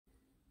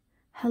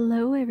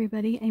Hello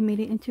everybody, I made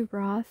it into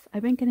Ross.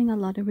 I've been getting a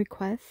lot of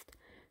requests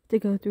to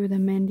go through the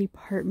men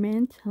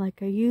department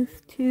like I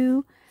used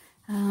to.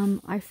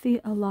 I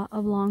see a lot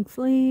of long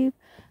sleeve.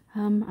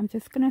 I'm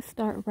just gonna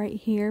start right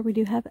here. We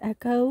do have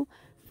Echo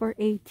for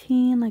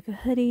 $18, like a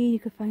hoodie. You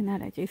can find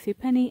that at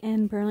JCPenney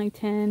and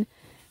Burlington.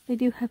 They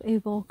do have a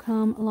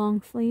Volcom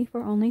long sleeve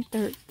for only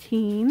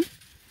 $13.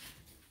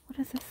 What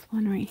is this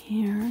one right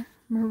here?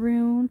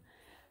 Maroon,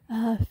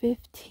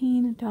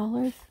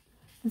 $15.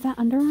 Is that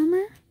Under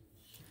Armour?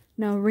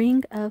 No,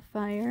 Ring of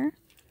Fire.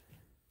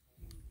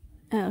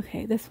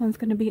 Okay, this one's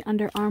going to be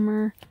Under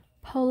Armour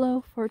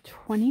Polo for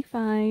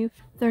 $25.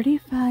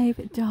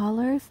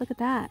 $35. Look at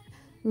that.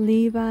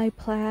 Levi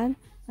plaid,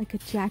 like a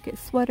jacket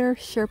sweater,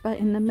 Sherpa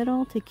in the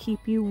middle to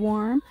keep you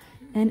warm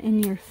and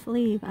in your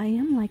sleeve. I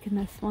am liking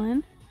this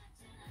one.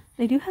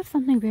 They do have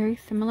something very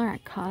similar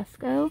at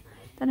Costco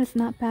that is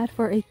not bad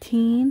for a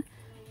teen.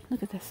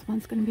 Look at this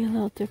one's going to be a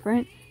little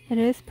different. It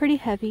is pretty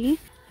heavy.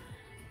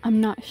 I'm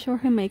not sure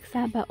who makes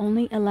that, but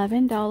only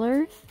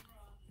 $11.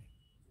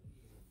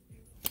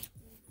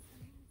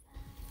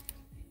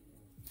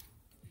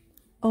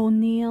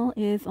 O'Neill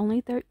is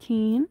only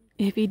 $13.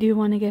 If you do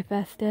want to get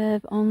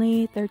festive,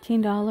 only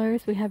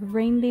 $13. We have a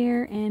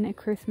reindeer and a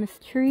Christmas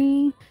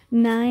tree.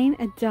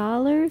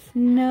 $9?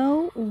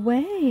 No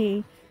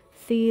way.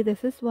 See,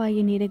 this is why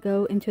you need to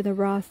go into the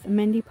Ross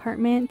men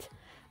department.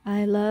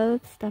 I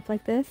love stuff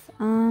like this.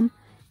 A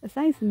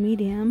size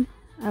medium.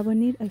 I would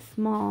need a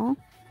small.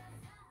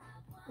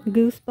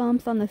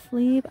 Goosebumps on the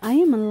sleeve. I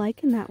am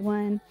liking that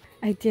one.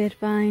 I did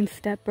find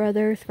Step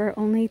Brothers for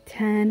only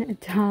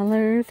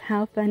 $10.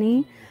 How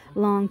funny.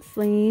 Long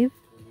sleeve.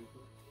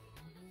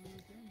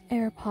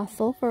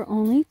 Aeropostale for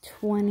only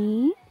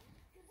 $20.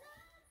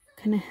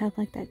 Kind of have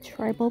like that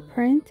tribal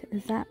print.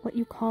 Is that what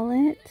you call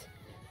it?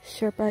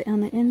 Sherpa on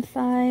the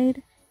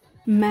inside.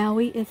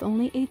 Maui is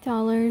only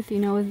 $8. You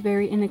know, it's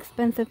very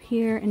inexpensive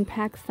here in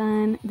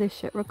PacSun. This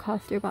shit will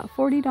cost you about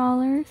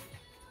 $40.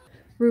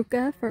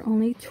 Ruka for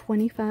only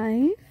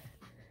 $25.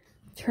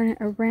 Turn it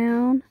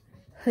around.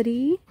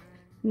 Hoodie,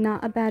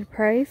 not a bad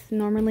price.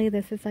 Normally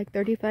this is like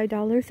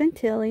 $35 in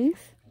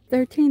Tilly's.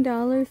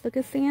 $13. Look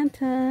at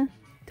Santa.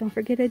 Don't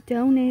forget to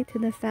donate to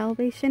the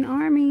Salvation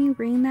Army.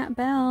 Ring that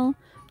bell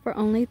for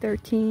only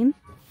 $13.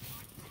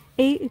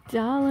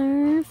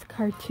 $8.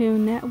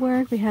 Cartoon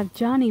Network. We have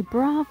Johnny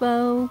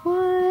Bravo.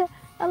 What?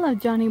 I love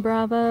Johnny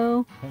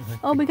Bravo.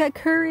 Oh, we got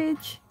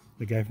Courage.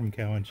 The guy from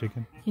Cow and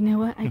Chicken. You know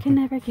what? I can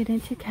never get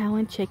into Cow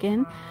and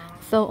Chicken.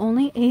 So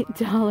only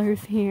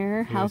 $8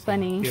 here. How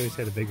funny. He always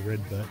had a big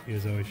red butt. He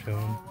was always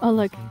showing. Oh,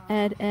 look.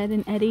 Ed,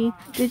 and Eddie.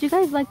 Did you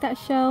guys like that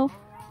show?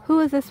 Who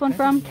is this one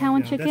from? Cow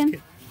and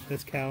Chicken?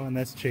 That's Cow and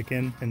that's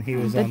Chicken. And he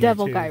was the on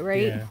devil there too. guy,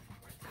 right? Yeah.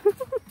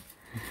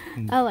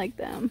 I like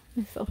them.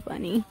 They're so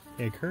funny.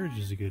 Yeah, Courage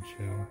is a good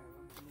show.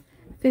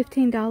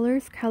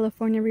 $15.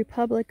 California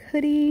Republic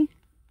hoodie.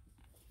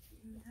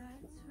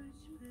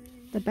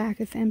 The back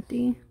is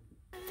empty.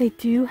 They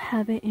do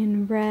have it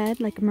in red,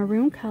 like a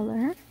maroon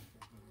color.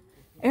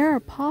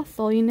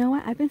 Aeropostale, you know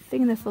what? I've been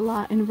seeing this a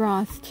lot in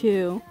Ross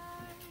too.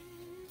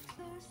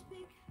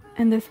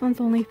 And this one's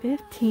only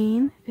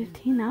 $15.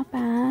 $15, not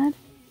bad.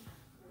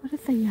 What is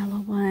the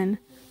yellow one?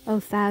 Oh,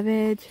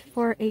 Savage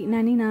for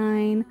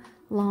 $8.99.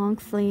 Long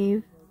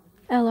sleeve.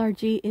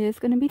 LRG is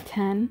going to be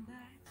 $10.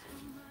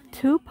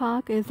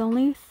 Tupac is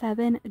only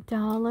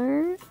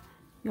 $7.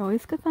 You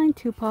always could find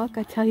Tupac,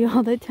 I tell you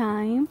all the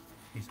time.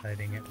 He's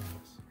hiding at Ross.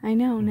 I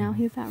know, now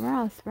he's at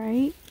Ross,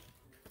 right?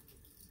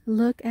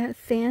 Look at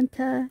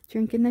Santa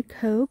drinking the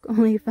Coke,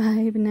 only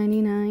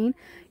 $5.99.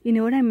 You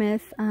know what I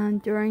miss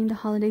during the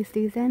holiday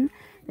season?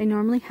 They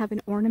normally have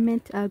an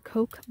ornament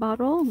Coke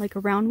bottle, like a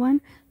round one.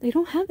 They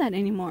don't have that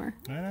anymore.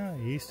 I know,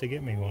 you used to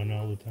get me one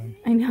all the time.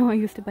 I know, I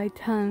used to buy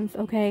tons.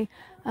 Okay,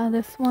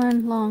 this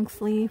one, long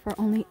sleeve for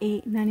only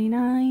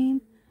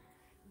 $8.99.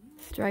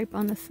 Stripe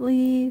on the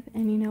sleeve.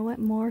 And you know what?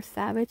 More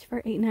Savage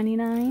for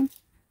 $8.99.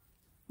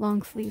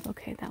 Long sleeve.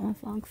 Okay, that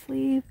one's long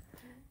sleeve.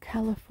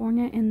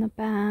 California in the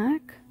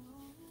back.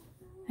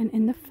 And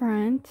in the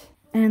front.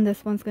 And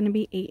this one's going to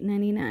be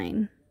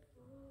 $8.99.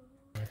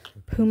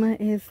 Puma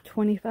is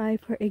 $25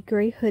 for a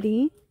gray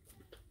hoodie.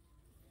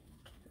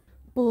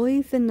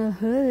 Boys in the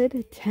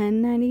Hood,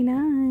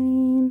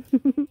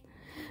 $10.99.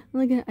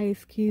 Look at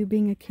Ice Cube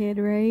being a kid,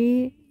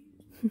 right?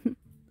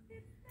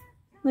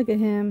 Look at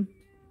him.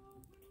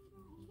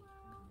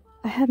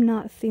 I have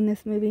not seen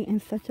this movie in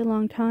such a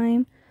long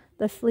time.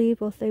 The sleeve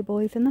will say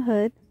Boys in the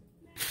Hood.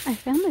 I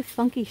found this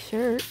funky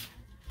shirt.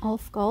 All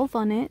skulls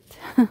on it.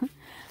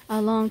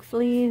 A long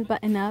sleeve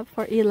button up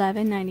for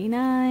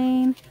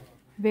 $11.99.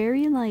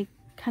 Very like,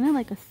 kind of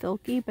like a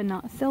silky, but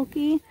not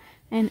silky.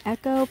 And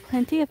Echo,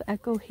 plenty of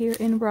Echo here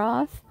in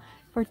Ross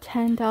for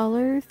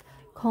 $10.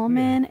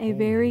 Coleman, a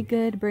very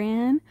good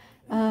brand.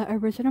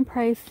 Original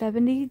price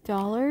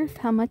 $70.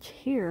 How much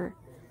here?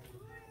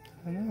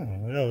 I don't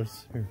know. What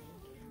else? Here.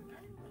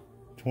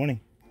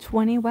 20.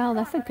 20. Wow,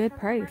 that's a good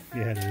price.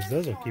 Yeah, it is.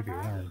 Those will keep you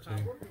warm too.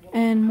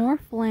 And more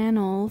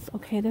flannels.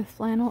 Okay, this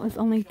flannel is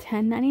only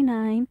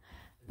 $10.99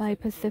 by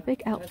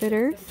Pacific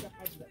Outfitters.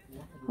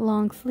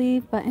 long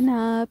sleeve button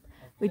up.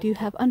 We do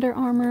have Under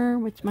Armour,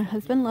 which my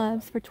husband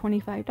loves, for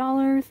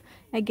 $25.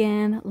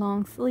 Again,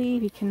 long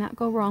sleeve. You cannot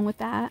go wrong with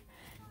that.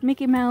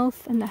 Mickey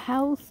Mouse in the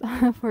House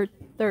for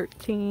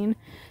 $13.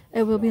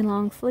 It will be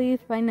long sleeve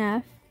by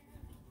Neff.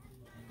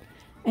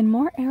 And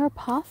more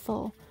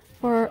Aeropostale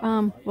for,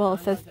 well,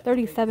 it says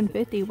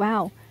 $37.50.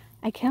 Wow.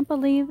 I can't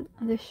believe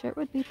this shirt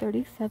would be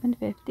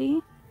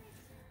 $37.50.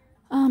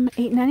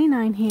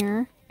 $8.99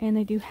 here. And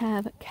they do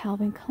have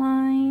Calvin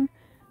Klein,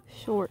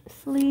 short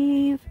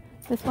sleeve.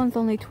 This one's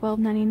only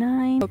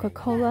 $12.99.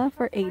 Coca-Cola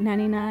for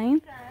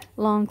 $8.99.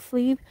 Long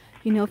sleeve.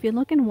 You know, if you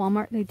look in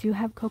Walmart, they do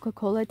have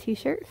Coca-Cola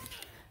t-shirts.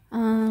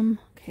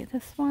 Okay,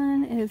 this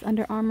one is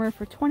Under Armour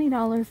for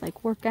 $20,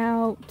 like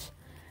workout.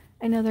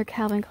 Another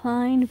Calvin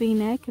Klein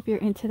V-neck if you're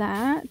into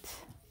that.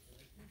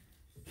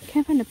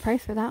 Can't find a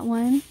price for that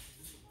one.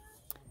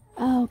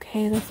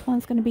 Okay, this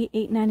one's going to be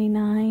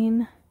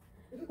 $8.99.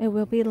 It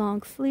will be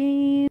long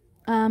sleeve.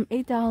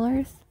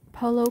 $8.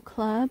 Polo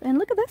Club. And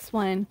look at this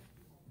one.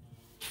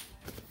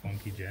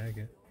 Funky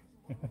jacket.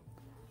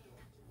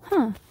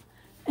 Huh.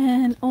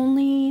 And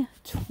only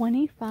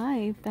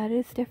 $25. That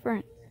is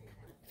different.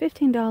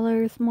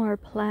 $15 more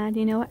plaid.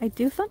 You know what? I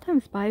do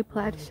sometimes buy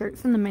plaid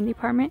shirts in the men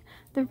department.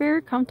 They're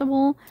very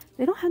comfortable.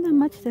 They don't have that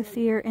much this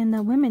year in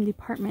the women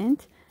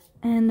department.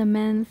 And the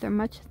men's, they're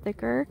much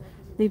thicker.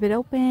 Leave it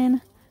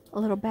open. A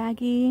little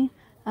baggy.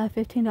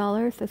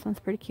 $15. This one's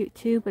pretty cute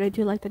too, but I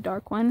do like the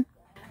dark one.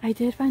 I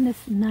did find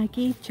this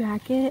Nike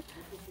jacket.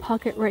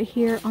 Pocket right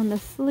here on the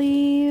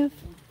sleeve.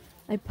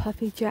 A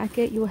puffy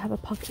jacket. You will have a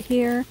pocket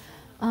here.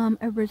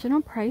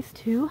 Original price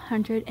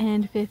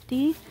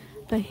 $250,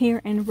 but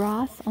here in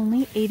Ross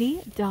only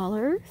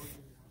 $80.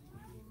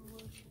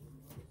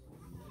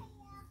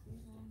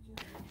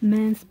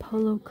 Men's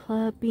Polo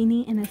Club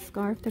beanie and a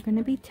scarf. They're going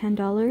to be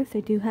 $10.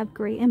 They do have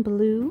gray and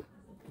blue.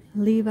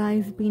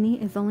 Levi's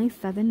beanie is only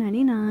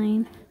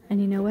 $7.99.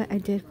 And you know what? I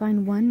did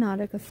find one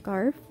Nautica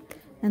scarf.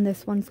 And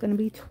this one's going to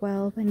be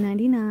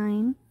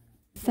 $12.99.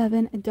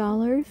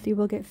 $7. You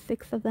will get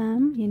 6 of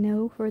them, you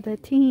know, for the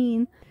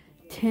teen.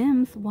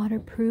 Tim's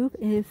waterproof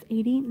is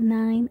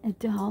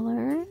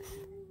 $89.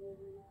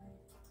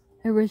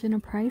 Original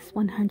price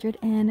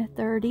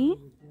 $130.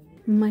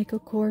 Michael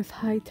Kors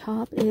high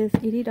top is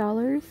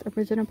 $80.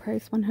 Original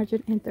price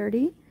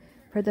 $130.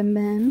 For the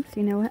men's,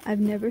 you know what? I've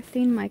never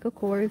seen Michael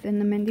Kors in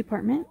the men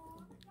department.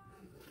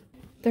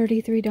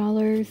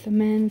 $33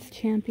 men's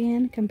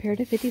Champion compared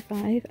to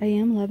 $55. I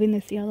am loving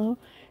this yellow.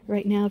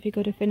 Right now, if you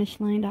go to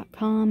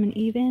finishline.com and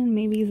even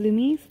maybe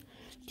Zoomies,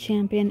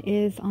 Champion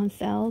is on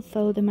sale.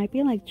 So there might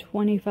be like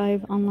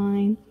 $25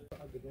 online.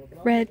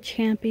 Red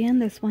Champion,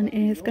 this one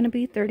is going to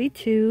be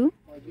 $32.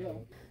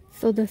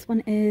 So this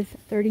one is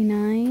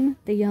 $39.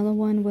 The yellow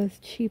one was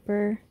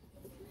cheaper.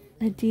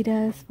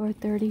 Adidas for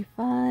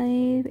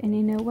 $35. And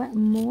you know what?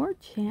 More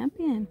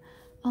Champion.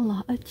 A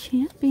lot of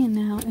Champion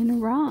now in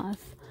Ross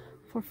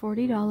for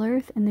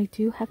 $40. And they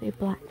do have a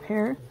black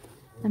pair.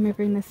 Let me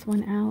bring this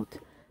one out.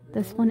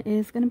 This one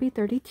is going to be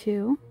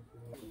 $32.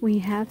 We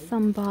have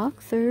some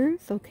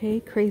boxers. Okay,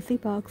 crazy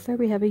boxer.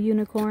 We have a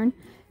unicorn.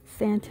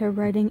 Santa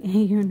riding a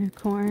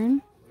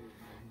unicorn.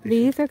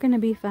 These are going to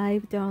be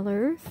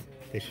 $5.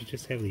 They should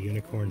just have the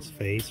unicorn's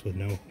face with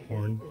no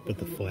horn, but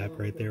the flap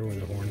right there where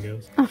the horn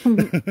goes.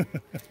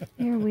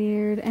 You're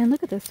weird. And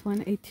look at this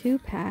one, a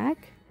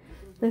 2-pack.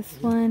 This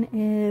one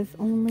is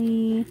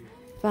only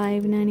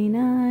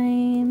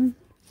 $5.99.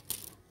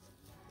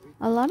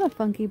 A lot of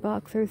funky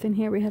boxers in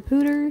here. We have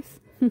Hooters.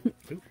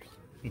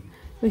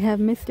 We have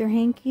Mr.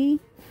 Hanky.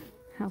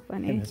 How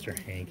funny. Hey, Mr.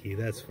 Hanky,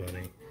 that's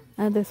funny.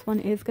 This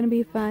one is going to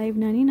be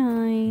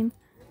 $5.99.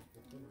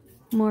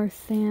 More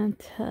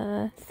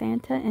Santa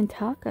and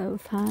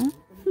tacos, huh?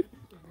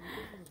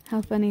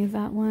 How funny is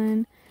that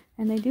one?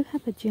 And they do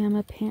have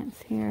pajama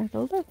pants here.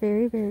 Those are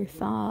very, very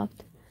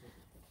soft.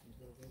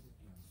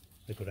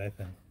 Look what I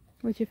found.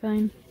 What'd you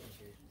find?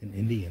 An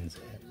Indians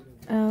hat.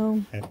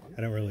 Oh.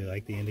 I don't really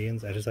like the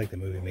Indians. I just like the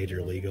movie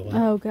Major League a lot.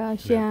 Oh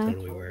gosh, yeah. I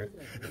totally wear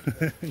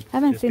it. I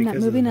haven't seen that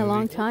movie in a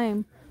long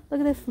time. Look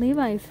at this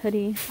Levi's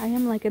hoodie. I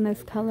am liking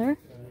this color.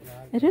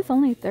 It is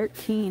only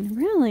 $13.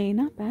 Really,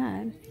 not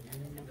bad.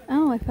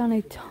 Oh, I found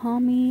a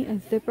Tommy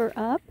zipper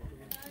up.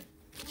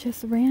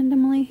 Just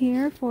randomly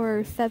here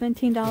for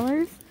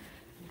 $17.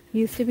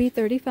 Used to be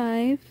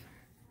 $35.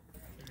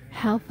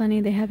 How funny,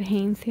 they have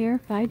Hanes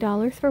here.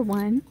 $5 for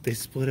one. They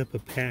split up a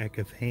pack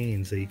of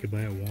Hanes that you could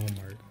buy at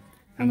Walmart.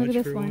 How and look much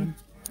at this for one.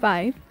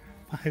 $5.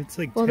 It's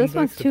like well, 10 this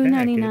one's bucks a pack,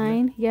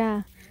 $2.99.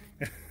 Yeah.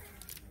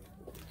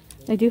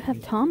 They do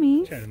have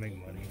Tommy's. Trying to make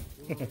money.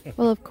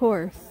 Well, of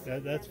course.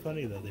 That's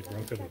funny though. They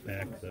broke up a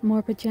pack. So.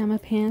 More pajama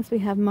pants. We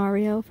have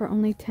Mario for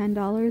only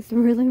 $10.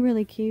 Really,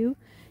 really cute.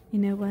 You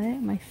know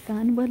what? My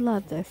son would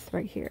love this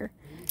right here.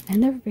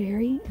 And they're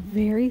very,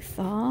 very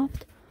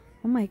soft.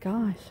 Oh my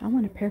gosh. I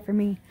want a pair for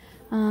me.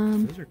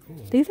 Those are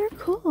cool. These are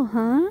cool,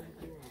 huh?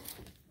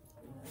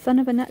 Son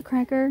of a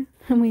Nutcracker.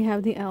 And we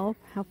have the elf.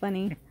 How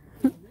funny.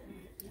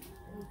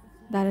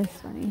 That is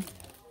funny.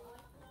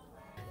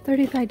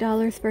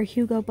 $35 for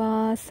Hugo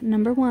Boss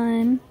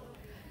 #1.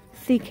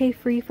 CK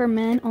free for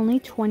men, only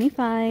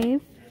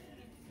 $25.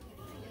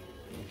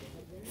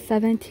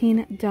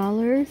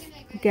 $17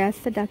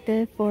 guest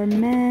seductive for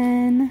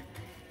men.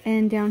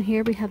 And down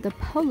here we have the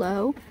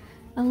polo.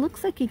 It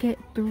looks like you get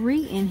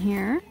 3 in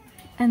here,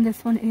 and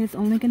this one is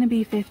only going to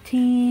be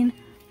 $15.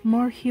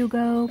 More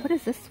Hugo. What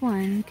is this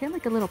one? Get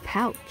like a little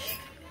pouch.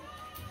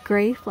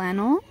 Gray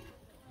flannel.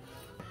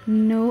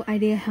 No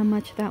idea how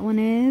much that one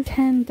is.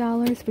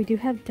 $10. We do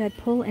have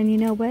Deadpool, and you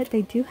know what?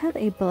 They do have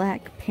a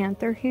Black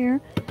Panther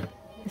here.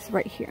 It's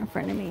right here in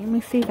front of me. Let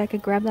me see if I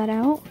could grab that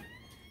out.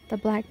 The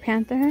Black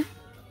Panther.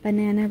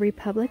 Banana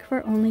Republic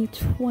for only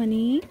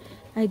 $20.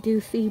 I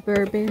do see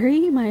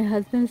Burberry. My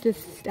husband's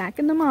just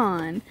stacking them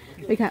on.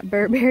 We got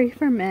Burberry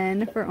for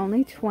men for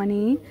only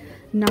 $20.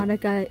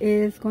 Nautica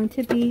is going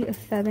to be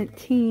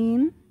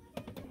 $17.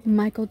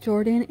 Michael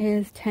Jordan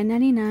is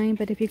 $10.99,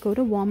 but if you go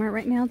to Walmart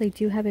right now, they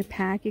do have a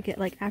pack. You get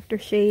like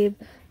aftershave,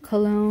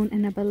 cologne,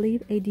 and I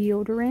believe a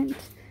deodorant.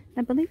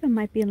 I believe it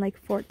might be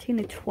like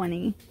 $14 to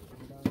 $20.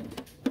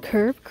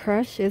 Curve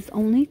Crush is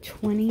only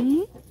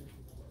 $20.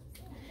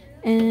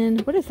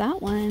 And what is that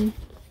one?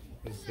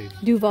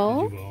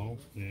 Duval? Duval,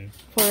 yeah.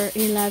 For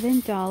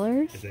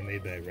 $11. Is it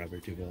made by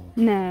Robert Duval?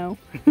 No.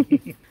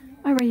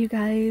 Alright, you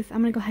guys,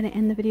 I'm going to go ahead and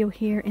end the video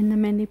here in the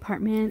men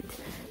department.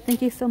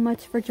 Thank you so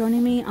much for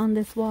joining me on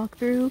this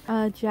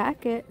walkthrough.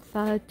 Jackets,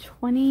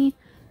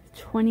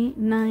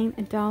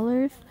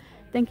 $29.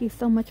 Thank you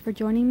so much for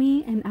joining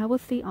me, and I will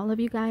see all of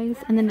you guys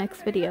in the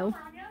next video.